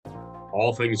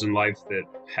all things in life that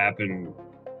happen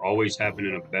always happen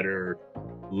in a better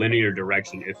linear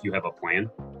direction if you have a plan.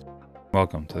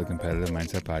 Welcome to the Competitive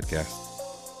Mindset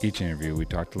Podcast. Each interview, we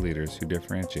talk to leaders who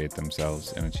differentiate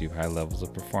themselves and achieve high levels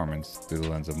of performance through the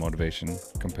lens of motivation,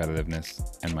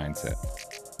 competitiveness, and mindset.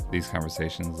 These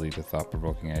conversations lead to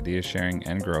thought-provoking idea sharing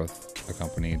and growth,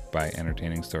 accompanied by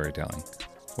entertaining storytelling.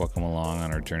 Welcome along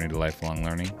on our journey to lifelong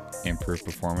learning, improved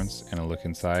performance, and a look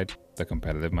inside the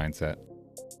competitive mindset.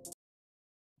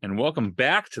 And welcome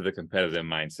back to the Competitive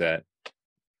Mindset,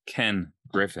 Ken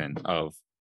Griffin of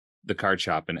the Card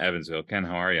Shop in Evansville. Ken,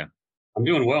 how are you? I'm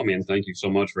doing well, man. Thank you so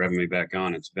much for having me back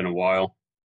on. It's been a while.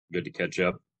 Good to catch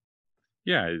up.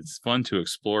 Yeah, it's fun to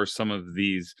explore some of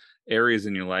these areas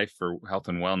in your life for health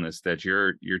and wellness that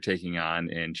you're taking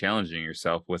on and challenging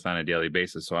yourself with on a daily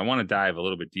basis. So I want to dive a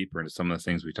little bit deeper into some of the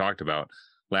things we talked about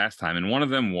last time. And one of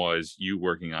them was you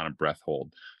working on a breath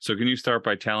hold. So can you start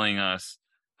by telling us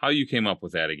how you came up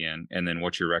with that again, and then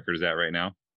what your record is at right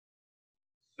now?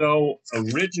 So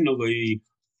originally,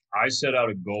 I set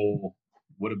out a goal,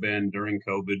 would have been during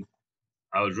COVID.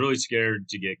 I was really scared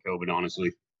to get COVID,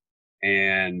 honestly.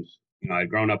 And, I'd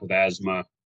grown up with asthma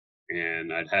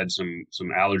and I'd had some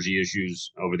allergy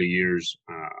issues over the years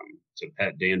to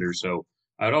pet dander. So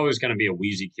I'd always kind of be a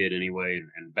wheezy kid anyway.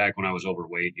 And back when I was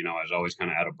overweight, I was always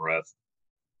kind of out of breath.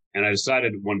 And I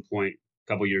decided at one point,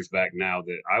 a couple years back now,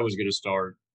 that I was going to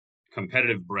start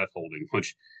competitive breath holding,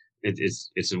 which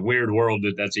it's a weird world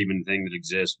that's even a thing that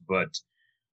exists. But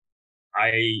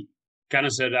I kind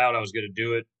of set out I was going to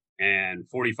do it, and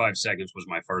 45 seconds was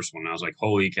my first one. I was like,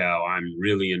 holy cow, I'm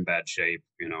really in bad shape.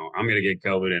 I'm going to get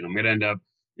COVID and I'm going to end up,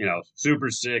 super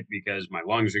sick because my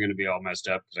lungs are going to be all messed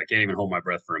up because I can't even hold my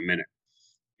breath for a minute.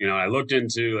 I looked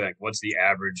into like, what's the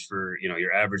average for,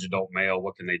 your average adult male?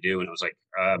 What can they do? And it was like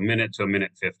a minute to a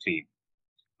minute 15.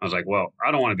 I was like, well,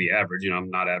 I don't want to be average. I'm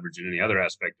not average in any other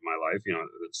aspect of my life.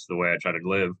 That's the way I try to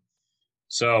live.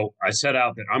 So I set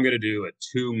out that I'm going to do a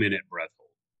 2-minute breath hold.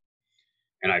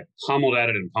 And I pummeled at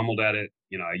it and pummeled at it.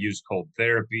 I used cold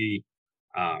therapy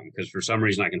because for some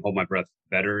reason I can hold my breath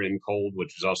better in cold,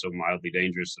 which is also mildly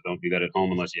dangerous. So don't do that at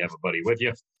home unless you have a buddy with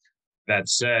you. That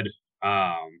said,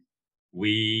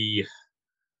 me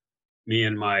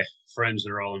and my friends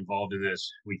that are all involved in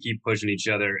this, we keep pushing each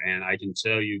other. And I can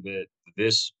tell you that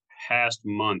this past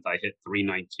month, I hit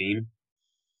 319.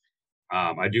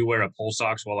 I do wear a pulse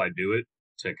ox while I do it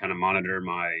to kind of monitor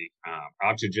my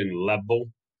oxygen level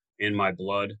in my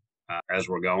blood as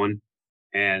we're going.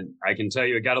 And I can tell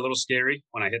you, it got a little scary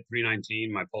when I hit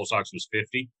 319. My pulse ox was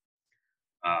 50.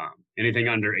 Anything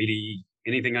under 80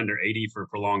 for a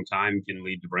prolonged time can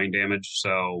lead to brain damage.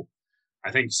 So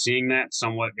I think seeing that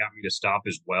somewhat got me to stop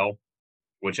as well,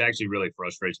 which actually really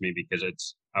frustrates me because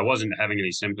I wasn't having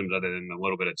any symptoms other than a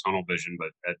little bit of tunnel vision, but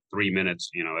at 3 minutes,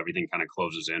 everything kind of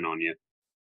closes in on you.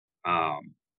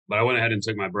 But I went ahead and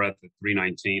took my breath at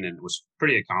 319 and was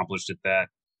pretty accomplished at that.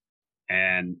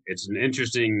 And it's an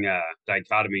interesting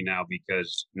dichotomy now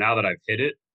because now that I've hit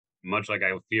it, much like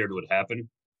I feared would happen,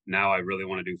 now I really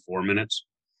want to do 4 minutes.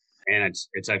 And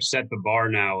I've set the bar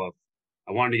now of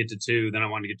I wanted to get to 2, then I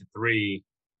wanted to get to 3,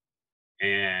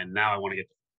 and now I want to get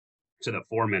to the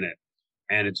 4 minute.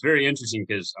 And it's very interesting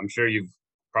because I'm sure you've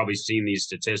probably seen these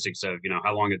statistics of,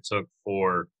 how long it took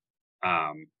for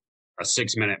a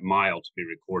 6-minute mile to be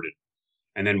recorded.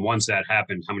 And then once that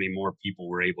happened, how many more people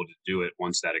were able to do it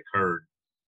once that occurred?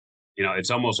 It's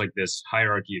almost like this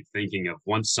hierarchy of thinking of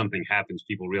once something happens,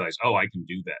 people realize, oh, I can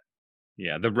do that.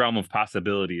 Yeah, the realm of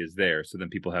possibility is there. So then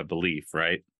people have belief,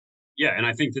 right? Yeah. And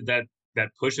I think that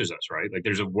pushes us, right? Like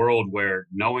there's a world where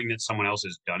knowing that someone else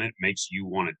has done it makes you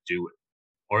want to do it,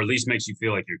 or at least makes you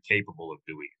feel like you're capable of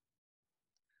doing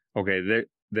it. Okay,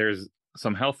 there's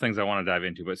some health things I want to dive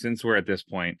into, but since we're at this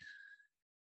point,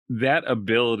 that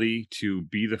ability to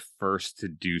be the first to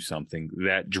do something,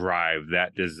 that drive,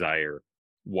 that desire,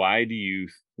 why do you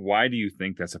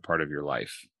think that's a part of your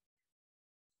life?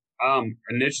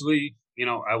 Initially,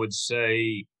 I would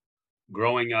say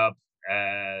growing up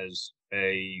as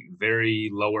a very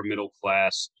lower middle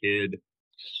class kid,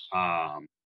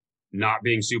 not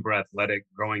being super athletic,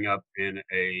 growing up in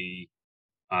a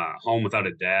home without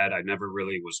a dad, I never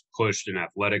really was pushed in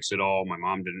athletics at all. My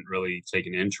mom didn't really take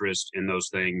an interest in those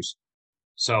things.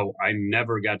 So I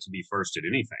never got to be first at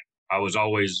anything. I was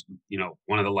always,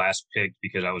 one of the last picked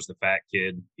because I was the fat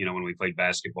kid, when we played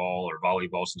basketball or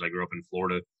volleyball since I grew up in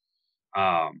Florida.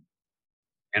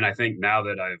 And I think now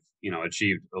that I've,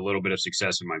 achieved a little bit of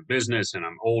success in my business and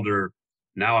I'm older,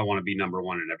 now I want to be number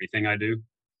one in everything I do.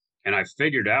 And I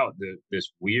figured out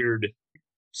this weird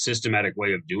systematic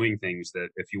way of doing things that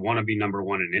if you want to be number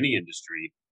one in any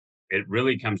industry, it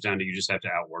really comes down to you just have to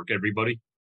outwork everybody.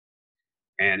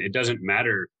 And it doesn't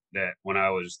matter that when I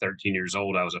was 13 years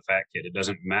old, I was a fat kid. It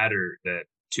doesn't matter that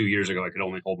 2 years ago, I could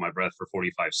only hold my breath for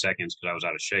 45 seconds because I was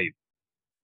out of shape.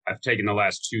 I've taken the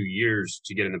last 2 years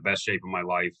to get in the best shape of my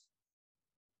life.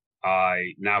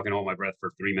 I now can hold my breath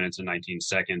for 3 minutes and 19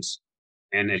 seconds.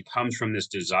 And it comes from this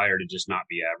desire to just not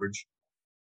be average.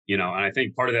 And I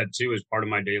think part of that too is part of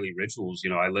my daily rituals.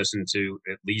 I listen to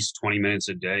at least 20 minutes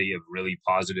a day of really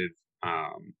positive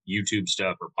YouTube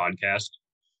stuff or podcast.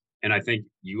 And I think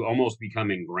you almost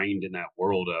become ingrained in that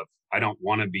world of, I don't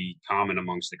want to be common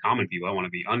amongst the common people. I want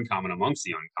to be uncommon amongst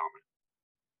the uncommon.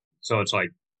 So it's like,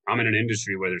 I'm in an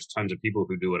industry where there's tons of people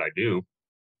who do what I do,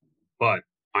 but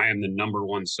I am the number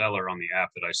one seller on the app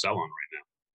that I sell on right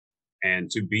now. And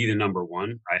to be the number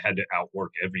one, I had to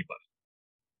outwork everybody,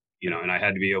 and I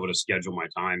had to be able to schedule my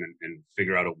time and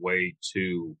figure out a way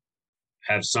to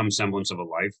have some semblance of a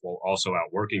life while also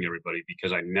outworking everybody,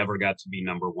 because I never got to be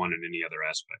number one in any other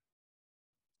aspect.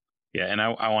 Yeah, and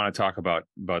I want to talk about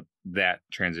that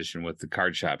transition with the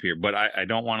card shop here, but I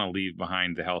don't want to leave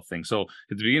behind the health thing. So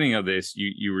at the beginning of this,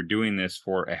 you were doing this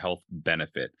for a health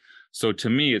benefit. So to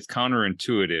me, it's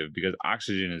counterintuitive because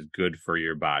oxygen is good for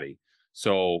your body.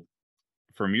 So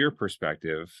from your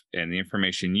perspective and the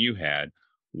information you had,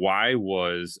 why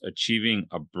was achieving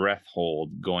a breath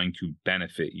hold going to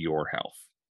benefit your health?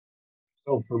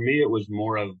 So for me, it was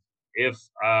more of, if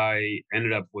I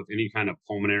ended up with any kind of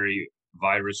pulmonary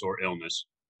virus or illness,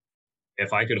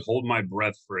 if I could hold my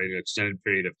breath for an extended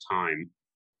period of time,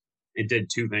 it did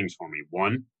two things for me.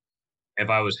 One, if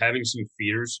I was having some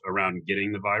fears around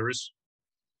getting the virus,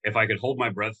 if I could hold my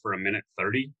breath for a minute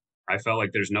 30, I felt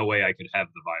like there's no way I could have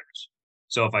the virus.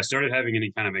 So if I started having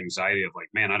any kind of anxiety of like,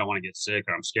 man, I don't want to get sick,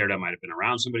 or I'm scared I might have been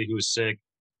around somebody who was sick,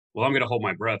 well, I'm going to hold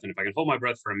my breath. And if I can hold my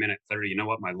breath for a minute 30, you know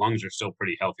what? My lungs are still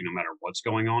pretty healthy no matter what's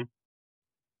going on.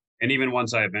 And even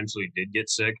once I eventually did get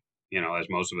sick, as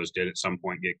most of us did at some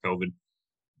point get COVID,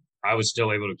 I was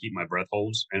still able to keep my breath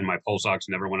holds, and my pulse ox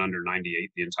never went under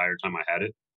 98 the entire time I had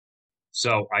it.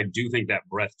 So I do think that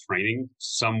breath training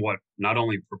somewhat not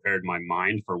only prepared my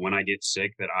mind for when I get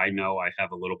sick, that I know I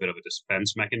have a little bit of a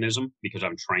defense mechanism because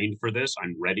I'm trained for this.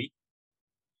 I'm ready.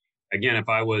 Again, if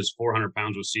I was 400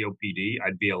 pounds with COPD,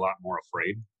 I'd be a lot more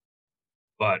afraid.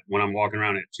 But when I'm walking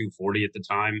around at 240 at the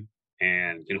time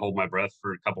and can hold my breath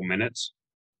for a couple minutes,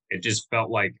 it just felt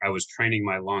like I was training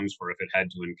my lungs for if it had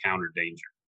to encounter danger.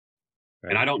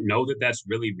 Right. And I don't know that that's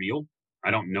really real.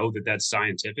 I don't know that that's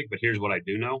scientific, but here's what I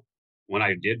do know. When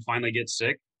I did finally get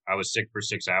sick, I was sick for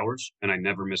 6 hours and I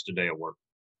never missed a day of work.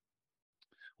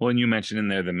 Well, and you mentioned in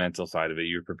there the mental side of it.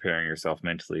 You're preparing yourself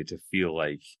mentally to feel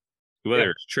like,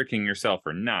 whether it's tricking yourself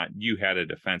or not, you had a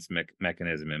defense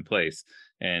mechanism in place.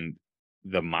 And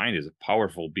the mind is a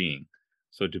powerful being.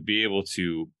 So to be able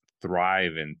to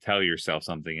thrive and tell yourself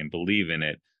something and believe in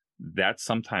it, that's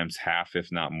sometimes half,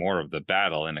 if not more, of the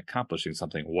battle in accomplishing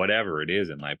something, whatever it is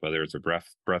in life, whether it's a breath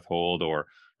hold or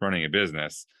running a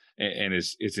business. And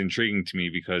it's intriguing to me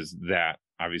because that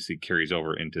obviously carries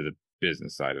over into the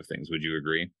business side of things. Would you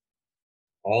agree?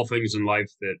 All things in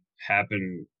life that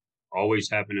happen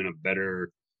always happen in a better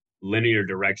linear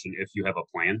direction if you have a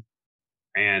plan.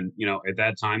 And, at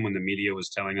that time when the media was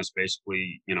telling us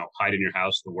basically, hide in your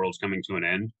house, the world's coming to an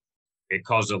end, it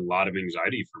caused a lot of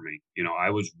anxiety for me.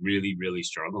 I was really, really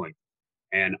struggling.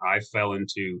 And I fell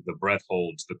into the breath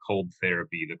holds, the cold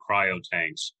therapy, the cryo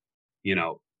tanks,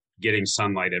 getting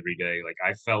sunlight every day. Like,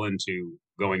 I fell into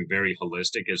going very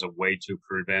holistic as a way to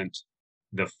prevent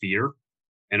the fear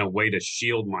and a way to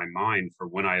shield my mind for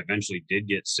when I eventually did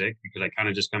get sick, because I kind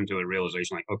of just come to a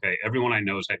realization like, okay, everyone I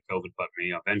know has had COVID but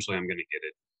me. Eventually I'm going to get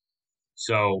it.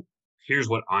 So here's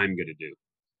what I'm going to do.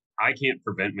 I can't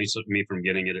prevent me from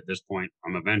getting it at this point.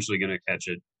 I'm eventually going to catch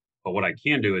it. But what I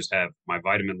can do is have my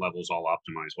vitamin levels all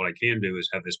optimized. What I can do is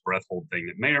have this breath hold thing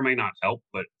that may or may not help,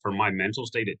 but for my mental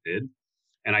state, it did.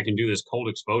 And I can do this cold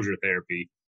exposure therapy,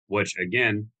 which,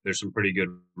 again, there's some pretty good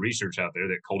research out there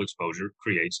that cold exposure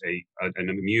creates an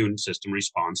immune system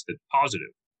response that's positive.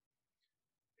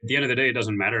 At the end of the day, it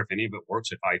doesn't matter if any of it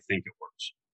works if I think it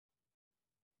works.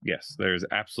 Yes, there's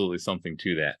absolutely something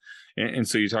to that. And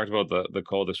so you talked about the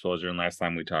cold exposure, and last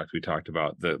time we talked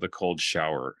about the cold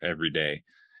shower every day.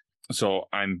 So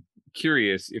I'm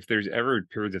curious if there's ever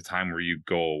periods of time where you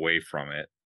go away from it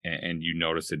and you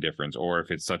notice a difference, or if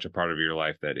it's such a part of your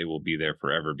life that it will be there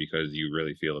forever because you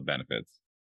really feel the benefits.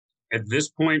 At this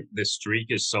point, the streak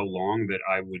is so long that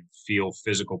I would feel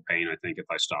physical pain, I think, if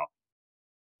I stop.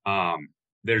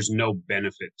 There's no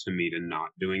benefit to me to not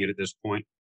doing it at this point.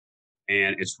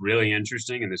 And it's really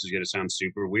interesting, and this is going to sound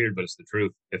super weird, but it's the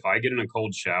truth. If I get in a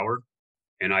cold shower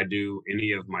and I do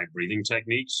any of my breathing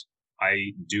techniques,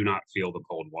 I do not feel the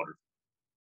cold water.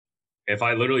 If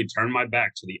I literally turn my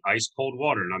back to the ice cold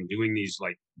water and I'm doing these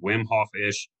like Wim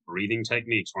Hof-ish breathing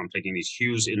techniques where I'm taking these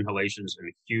huge inhalations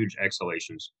and huge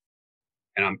exhalations,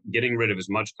 and I'm getting rid of as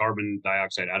much carbon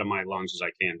dioxide out of my lungs as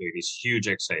I can, doing these huge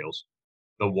exhales,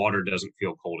 the water doesn't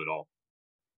feel cold at all.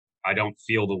 I don't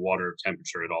feel the water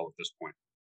temperature at all at this point.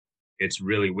 It's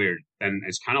really weird. And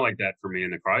it's kind of like that for me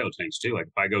in the cryo tanks too. Like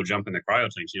if I go jump in the cryo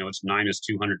tanks, it's minus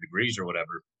 200 degrees or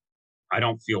whatever. I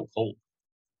don't feel cold.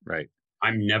 Right.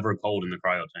 I'm never cold in the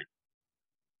cryo tank.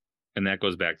 And that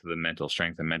goes back to the mental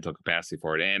strength and mental capacity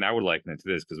for it. And I would liken it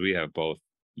to this because we have both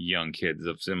young kids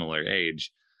of similar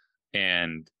age.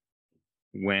 And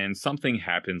when something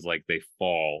happens, like they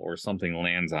fall or something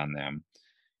lands on them,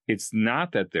 it's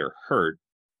not that they're hurt,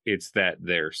 it's that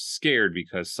they're scared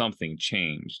because something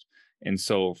changed. And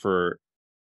so for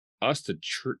us to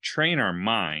train our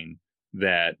mind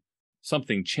that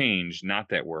something changed, not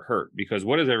that we're hurt, because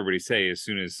what does everybody say as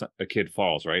soon as a kid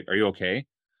falls, right? Are you okay?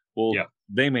 Well, yeah.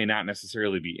 They may not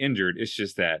necessarily be injured. It's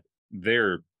just that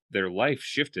their life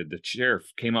shifted. The chair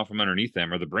came out from underneath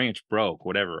them, or the branch broke,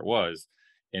 whatever it was,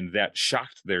 and that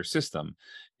shocked their system.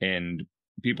 And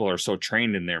people are so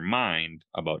trained in their mind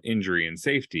about injury and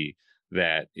safety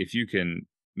that if you can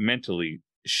mentally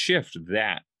shift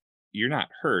that, you're not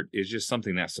hurt. It's just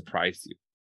something that surprised you.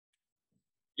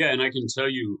 Yeah, and I can tell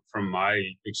you from my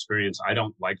experience, I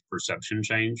don't like perception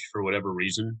change for whatever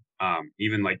reason.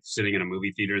 Even like sitting in a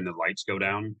movie theater and the lights go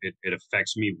down, it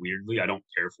affects me weirdly. I don't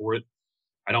care for it.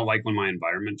 I don't like when my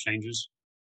environment changes.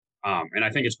 And I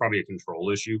think it's probably a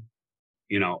control issue.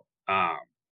 You know,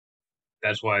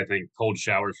 that's why I think cold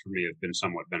showers for me have been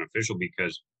somewhat beneficial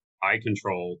because I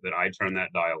control that I turn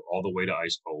that dial all the way to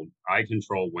ice cold. I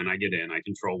control when I get in, I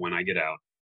control when I get out.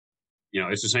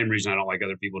 It's the same reason I don't like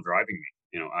other people driving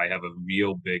me. I have a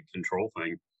real big control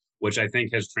thing, which I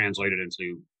think has translated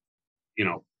into,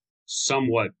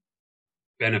 somewhat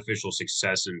beneficial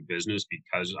success in business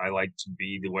because I like to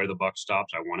be where the buck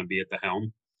stops. I want to be at the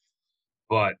helm.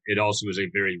 But it also is a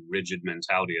very rigid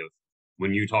mentality of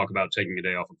when you talk about taking a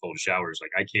day off of cold showers,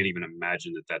 like I can't even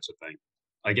imagine that that's a thing.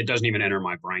 Like it doesn't even enter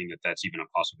my brain that that's even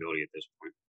a possibility at this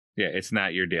point. Yeah, it's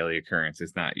not your daily occurrence.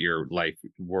 It's not your life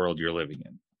world you're living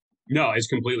in. No, it's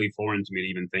completely foreign to me to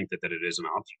even think that it is an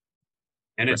option.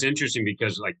 And it's interesting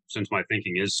because like, since my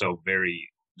thinking is so very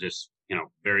just,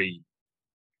 very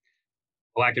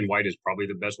black and white is probably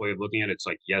the best way of looking at it. It's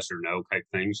like yes or no type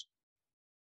things.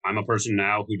 I'm a person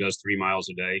now who does 3 miles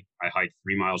a day. I hike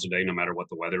 3 miles a day, no matter what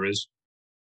the weather is.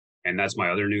 And that's my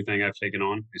other new thing I've taken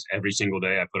on is every single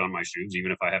day I put on my shoes.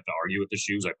 Even if I have to argue with the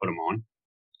shoes, I put them on.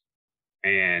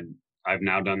 And I've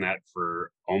now done that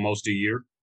for almost a year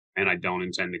and I don't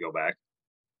intend to go back.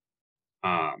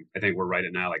 I think we're right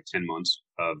at now like 10 months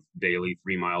of daily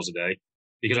 3 miles a day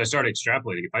because I started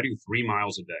extrapolating. If I do 3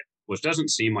 miles a day, which doesn't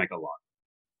seem like a lot,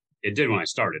 it did when I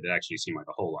started. It actually seemed like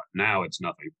a whole lot. Now it's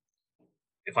nothing.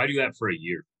 If I do that for a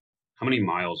year, how many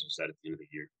miles is that at the end of the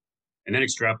year? And then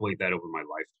extrapolate that over my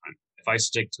lifetime. If I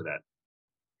stick to that,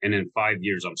 and in 5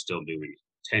 years I'm still doing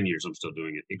it, 10 years I'm still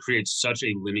doing it, it creates such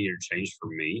a linear change for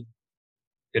me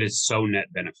that it's so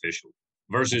net beneficial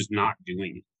versus not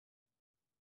doing it.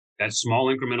 That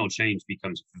small incremental change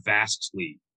becomes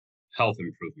vastly health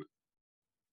improvement.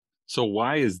 So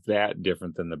why is that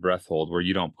different than the breath hold where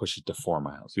you don't push it to 4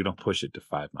 miles? You don't push it to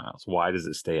 5 miles. Why does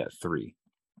it stay at 3?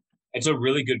 It's a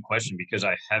really good question because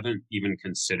I haven't even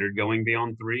considered going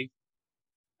beyond 3.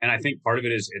 And I think part of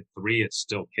it is at 3, it's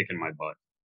still kicking my butt.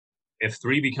 If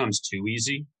 3 becomes too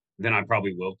easy, then I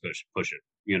probably will push it.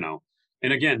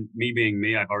 And again, me being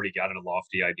me, I've already got a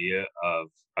lofty idea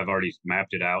I've already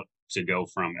mapped it out to go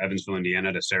from Evansville,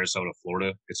 Indiana to Sarasota,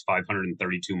 Florida. It's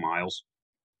 532 miles.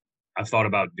 I've thought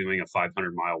about doing a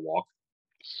 500-mile walk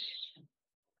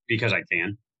because I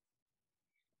can.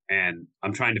 And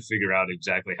I'm trying to figure out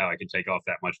exactly how I can take off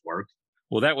that much work.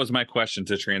 Well, that was my question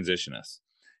to transition us.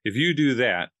 If you do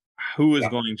that, who is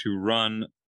going to run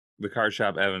the Card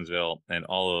Shop Evansville and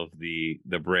all of the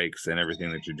breaks and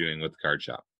everything that you're doing with the Card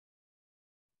Shop?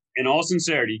 In all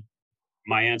sincerity,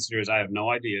 my answer is I have no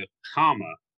idea,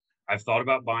 I've thought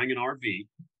about buying an RV,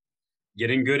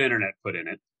 getting good internet put in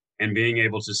it, and being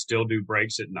able to still do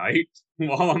breaks at night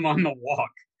while I'm on the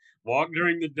walk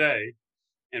during the day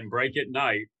and break at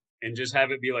night and just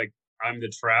have it be like I'm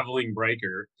the traveling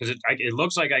breaker because it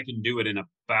looks like I can do it in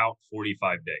about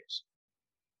 45 days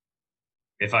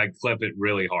if I clip it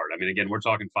really hard. I mean, again, we're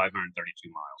talking 532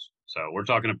 miles. So we're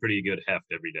talking a pretty good heft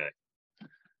every day.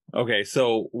 Okay,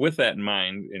 so with that in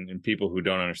mind, and people who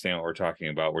don't understand what we're talking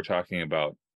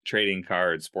about trading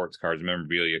cards, sports cards,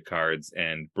 memorabilia cards,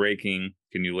 and breaking.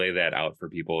 Can you lay that out for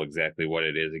people exactly what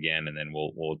it is again, and then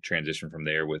we'll transition from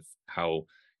there with how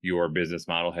your business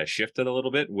model has shifted a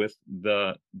little bit with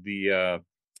the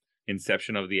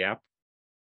inception of the app?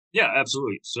 Yeah,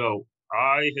 absolutely. So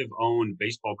I have owned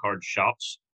baseball card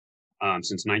shops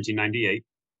since 1998.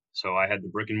 So I had the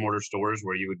brick and mortar stores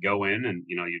where you would go in and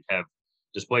you'd have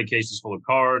display cases full of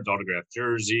cards, autographed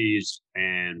jerseys,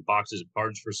 and boxes of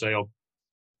cards for sale.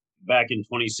 Back in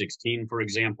 2016, for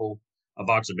example, a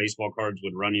box of baseball cards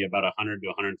would run you about 100 to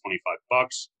 125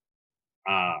 bucks.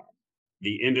 Uh,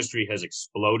 the industry has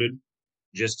exploded.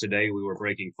 Just today, we were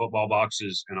breaking football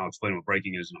boxes, and I'll explain what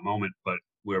breaking is in a moment. But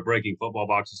we were breaking football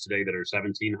boxes today that are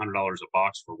 $1,700 a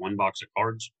box for one box of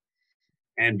cards.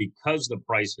 And because the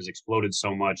price has exploded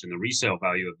so much and the resale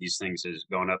value of these things has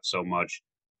gone up so much,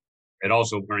 it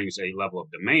also brings a level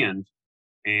of demand.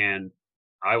 And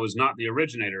I was not the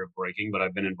originator of breaking, but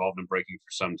I've been involved in breaking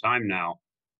for some time now.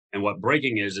 And what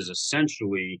breaking is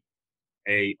essentially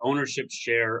a ownership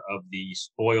share of the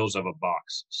spoils of a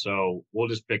box. So we'll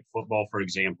just pick football, for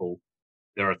example.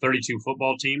 There are 32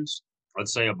 football teams.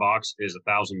 Let's say a box is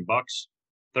 $1,000.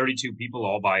 32 people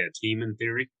all buy a team in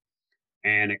theory,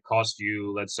 and it costs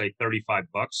you, let's say, 35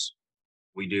 bucks.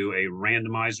 We do a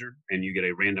randomizer and you get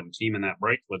a random team in that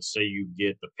break. Let's say you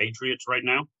get the Patriots right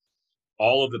now.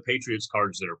 All of the Patriots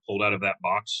cards that are pulled out of that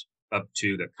box, up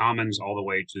to the commons, all the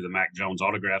way to the Mac Jones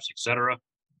autographs, etc.,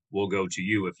 will go to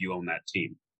you if you own that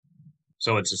team.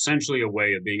 So it's essentially a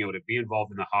way of being able to be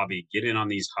involved in the hobby, get in on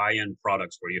these high-end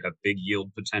products where you have big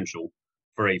yield potential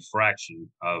for a fraction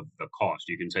of the cost.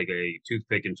 You can take a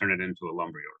toothpick and turn it into a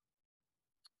lumberyard.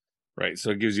 Right.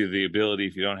 So it gives you the ability,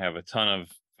 if you don't have a ton of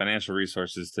financial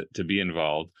resources, to be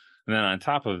involved. And then on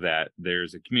top of that,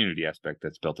 there's a community aspect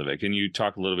that's built of it. Can you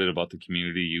talk a little bit about the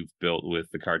community you've built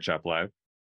with the Card Shop Live?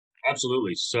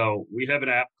 Absolutely. So we have an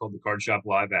app called the Card Shop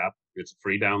Live app. It's a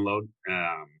free download.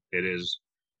 It is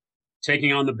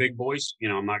taking on the big boys.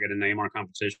 I'm not going to name our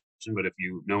competition, but if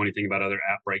you know anything about other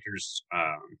app breakers,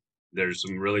 there's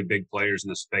some really big players in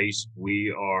the space.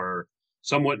 We are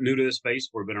somewhat new to the space.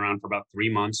 We've been around for about 3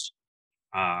 months.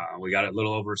 We got a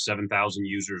little over 7,000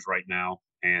 users right now,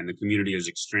 and the community is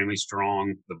extremely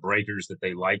strong. The breakers that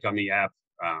they like on the app,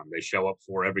 they show up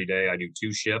for every day. I do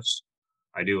 2 shifts.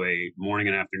 I do a morning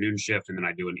and afternoon shift, and then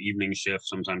I do an evening shift.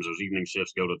 Sometimes those evening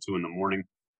shifts go to 2 in the morning.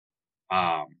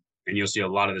 And you'll see a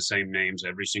lot of the same names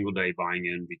every single day buying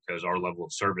in because our level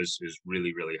of service is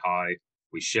really, really high.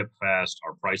 We ship fast,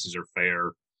 our prices are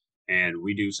fair, and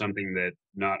we do something that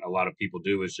not a lot of people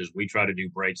do. Is just we try to do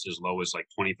breaks as low as like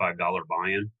 $25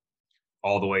 buy-in,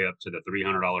 all the way up to the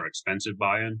 $300 expensive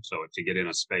buy-in. So to get in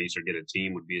a space or get a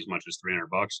team would be as much as 300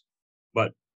 bucks.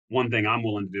 But one thing I'm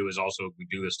willing to do is also we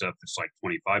do the stuff that's like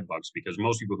 25 bucks because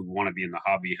most people who want to be in the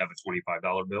hobby have a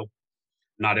 $25 bill.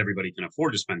 Not everybody can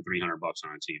afford to spend 300 bucks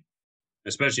on a team,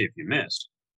 especially if you miss.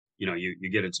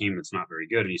 You get a team that's not very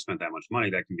good and you spent that much money,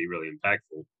 that can be really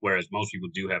impactful. Whereas most people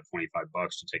do have 25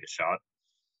 bucks to take a shot.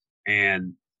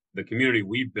 And the community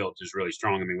we've built is really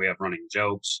strong. I mean, we have running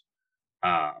jokes.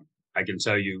 I can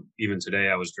tell you, even today,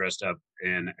 I was dressed up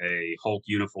in a Hulk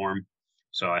uniform.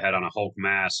 So I had on a Hulk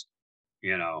mask,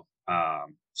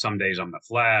 some days I'm the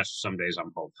Flash, some days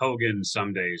I'm Hulk Hogan,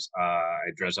 some days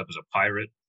I dress up as a pirate.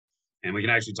 And we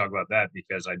can actually talk about that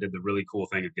because I did the really cool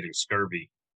thing of getting scurvy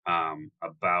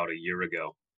about a year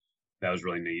ago. That was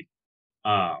really neat.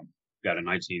 Got an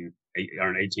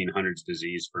 1800s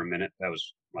disease for a minute. That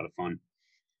was a lot of fun.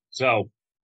 So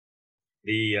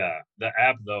the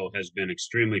app though has been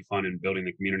extremely fun in building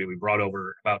the community. We brought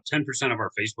over about 10% of our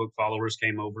Facebook followers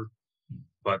came over,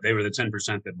 but they were the 10%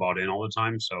 that bought in all the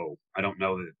time. So I don't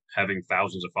know that having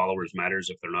thousands of followers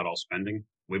matters if they're not all spending.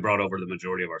 We brought over the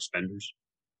majority of our spenders.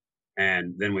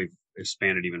 And then we've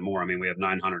expanded even more. I mean, we have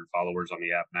 900 followers on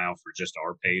the app now for just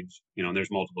our page. There's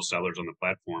multiple sellers on the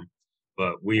platform,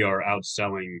 but we are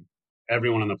outselling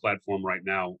everyone on the platform right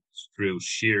now through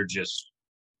sheer, just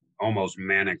almost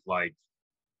manic like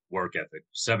work ethic.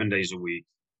 7 days a week,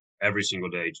 every single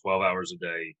day, 12 hours a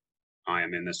day. I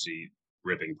am in the seat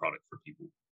ripping product for people.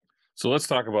 So let's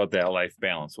talk about that life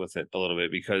balance with it a little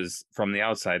bit, because from the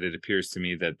outside, it appears to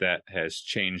me that has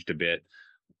changed a bit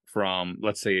from,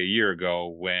 let's say, a year ago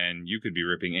when you could be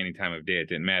ripping any time of day, it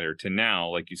didn't matter, to now,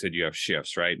 like you said, you have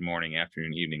shifts, right? Morning,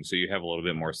 afternoon, evening. So you have a little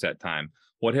bit more set time.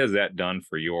 What has that done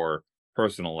for your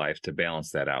personal life to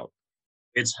balance that out?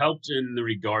 It's helped in the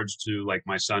regards to, like,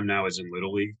 my son now is in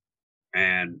Little League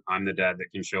and I'm the dad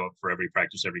that can show up for every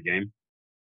practice, every game.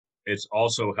 It's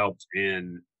also helped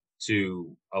in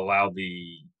to allow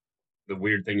the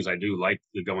weird things I do, like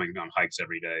the going on hikes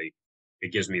every day.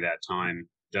 It gives me that time.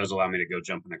 does allow me to go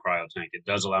jump in the cryo tank. It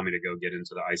does allow me to go get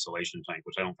into the isolation tank,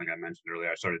 which I don't think I mentioned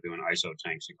earlier. I started doing ISO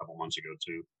tanks a couple months ago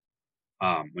too,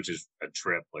 which is a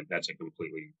trip. Like that's a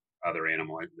completely other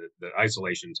animal. The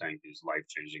isolation tank is life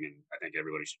changing, and I think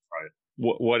everybody should try it.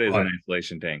 What is an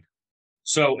isolation tank?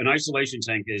 So an isolation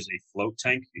tank is a float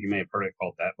tank. You may have heard it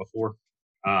called that before.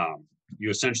 You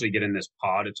essentially get in this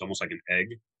pod. It's almost like an egg,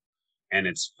 and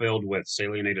it's filled with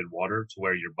salinated water to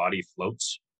where your body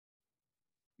floats.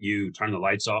 You turn the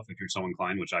lights off if you're so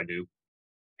inclined, which I do,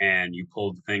 and you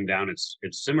pull the thing down. It's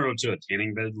similar to a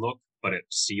tanning bed look, but it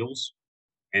seals,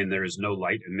 and there is no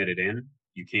light emitted in.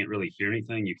 You can't really hear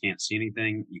anything. You can't see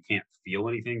anything. You can't feel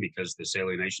anything because the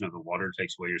salination of the water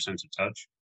takes away your sense of touch.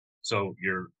 So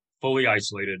you're fully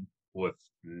isolated with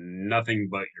nothing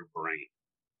but your brain.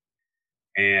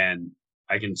 And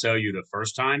I can tell you the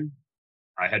first time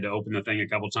I had to open the thing a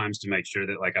couple times to make sure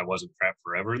that like I wasn't trapped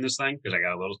forever in this thing because I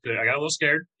got a little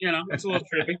scared, it's a little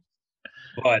trippy.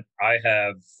 But I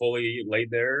have fully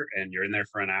laid there, and you're in there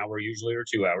for an hour usually, or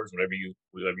 2 hours, whatever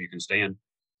you can stand.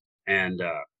 And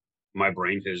my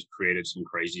brain has created some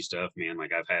crazy stuff, man.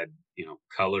 Like I've had,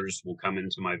 colors will come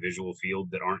into my visual field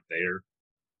that aren't there.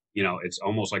 It's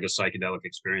almost like a psychedelic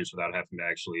experience without having to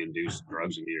actually induce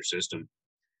drugs into your system.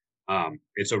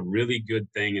 It's a really good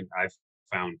thing, and I've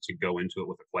found to go into it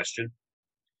with a question.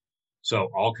 So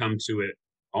I'll come to it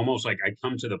almost like I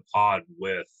come to the pod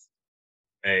with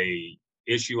a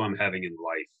issue I'm having in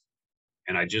life,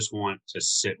 and I just want to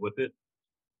sit with it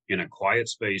in a quiet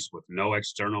space with no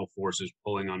external forces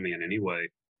pulling on me in any way,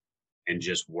 and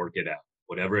just work it out,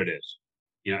 whatever it is.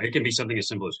 It can be something as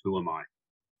simple as, who am I?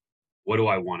 What do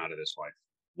I want out of this life?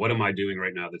 What am I doing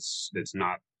right now that's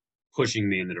not pushing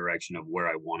me in the direction of where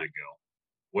I want to go?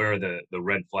 Where are the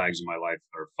red flags in my life,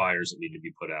 or fires that need to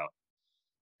be put out?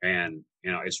 And,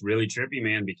 it's really trippy,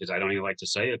 man, because I don't even like to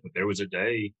say it, but there was a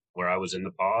day where I was in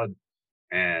the pod,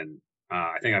 and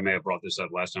I think I may have brought this up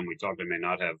last time we talked. I may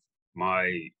not have.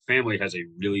 My family has a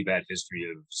really bad history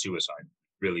of suicide,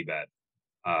 really bad.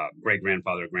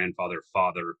 Great-grandfather, grandfather,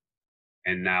 father,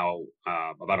 and now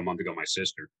about a month ago, my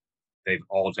sister. They've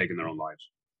all taken their own lives.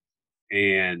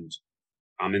 And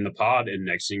I'm in the pod, and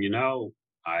next thing you know,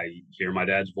 I hear my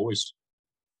dad's voice.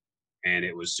 And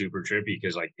it was super trippy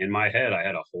because, like, in my head, I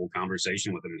had a whole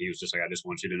conversation with him, and he was just like, I just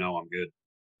want you to know I'm good.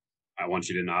 I want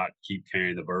you to not keep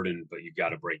carrying the burden, but you've got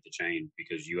to break the chain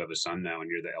because you have a son now,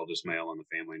 and you're the eldest male in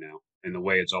the family now. And the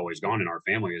way it's always gone in our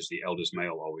family is the eldest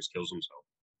male always kills himself.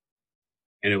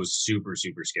 And it was super,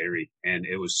 super scary. And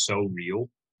it was so real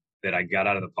that I got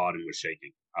out of the pod and was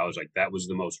shaking. I was like, that was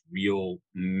the most real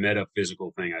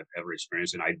metaphysical thing I've ever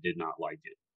experienced, and I did not like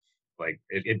it. Like,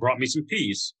 it brought me some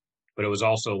peace, but it was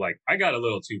also like, I got a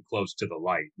little too close to the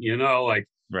light,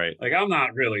 Right. Like, I'm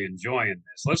not really enjoying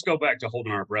this. Let's go back to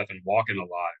holding our breath and walking a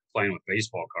lot, playing with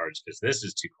baseball cards, because this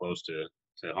is too close to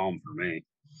home for me.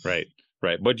 Right.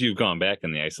 But you've gone back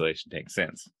in the isolation tank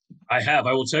since. I have.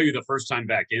 I will tell you, the first time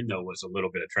back in, though, was a little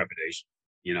bit of trepidation.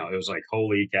 It was like,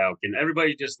 holy cow, can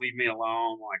everybody just leave me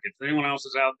alone? Like, if anyone else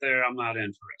is out there, I'm not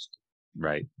interested.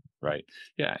 Right.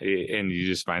 Yeah. And you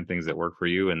just find things that work for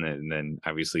you, and then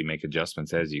obviously make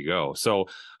adjustments as you go. So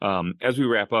as we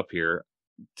wrap up here,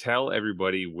 tell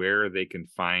everybody where they can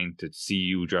find to see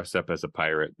you dressed up as a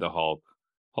pirate, the Hulk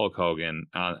Hogan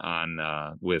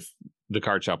on with the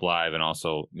Card Shop Live, and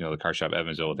also, the Card Shop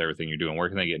Evansville, with everything you're doing. Where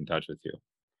can they get in touch with you?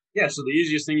 Yeah, so the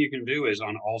easiest thing you can do is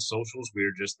on all socials.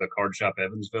 We're just the Card Shop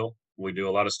Evansville. We do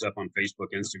a lot of stuff on Facebook,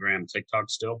 Instagram, TikTok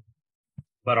still.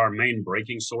 But our main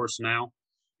breaking source now,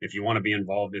 if you want to be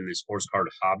involved in the sports card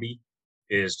hobby,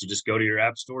 is to just go to your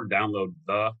app store, download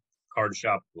the Card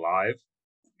Shop Live.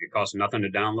 It costs nothing to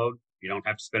download. You don't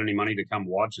have to spend any money to come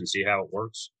watch and see how it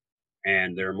works.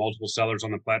 And there are multiple sellers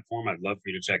on the platform. I'd love for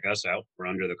you to check us out. We're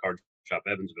under the Card Shop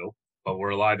Evansville. But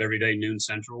we're live every day, noon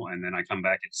Central, and then I come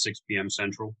back at 6 p.m.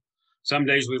 Central. Some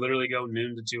days we literally go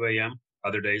noon to 2 a.m.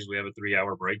 Other days we have a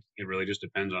 3-hour break. It really just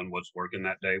depends on what's working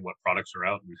that day, what products are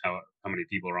out, and how many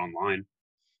people are online.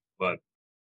 But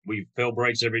we fill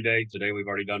breaks every day. Today we've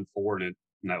already done 4, and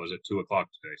that was at 2 o'clock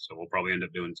today. So we'll probably end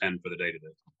up doing 10 for the day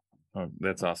today. Oh,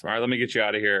 that's awesome. All right, let me get you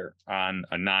out of here on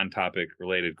a non-topic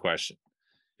related question.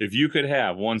 If you could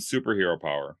have one superhero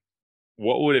power,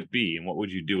 what would it be, and what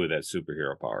would you do with that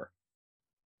superhero power?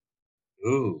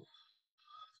 Ooh.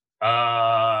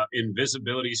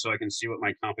 Invisibility, so I can see what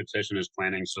my competition is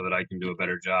planning, so that I can do a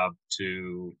better job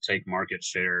to take market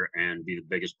share and be the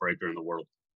biggest breaker in the world.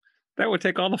 That would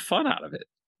take all the fun out of it.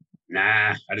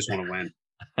 Nah, I just want to win.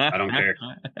 I don't care.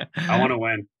 I want to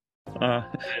win. All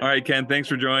right, Ken, thanks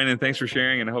for joining, and thanks for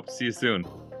sharing, and I hope to see you soon.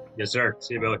 Yes, sir.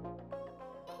 See you, Billy.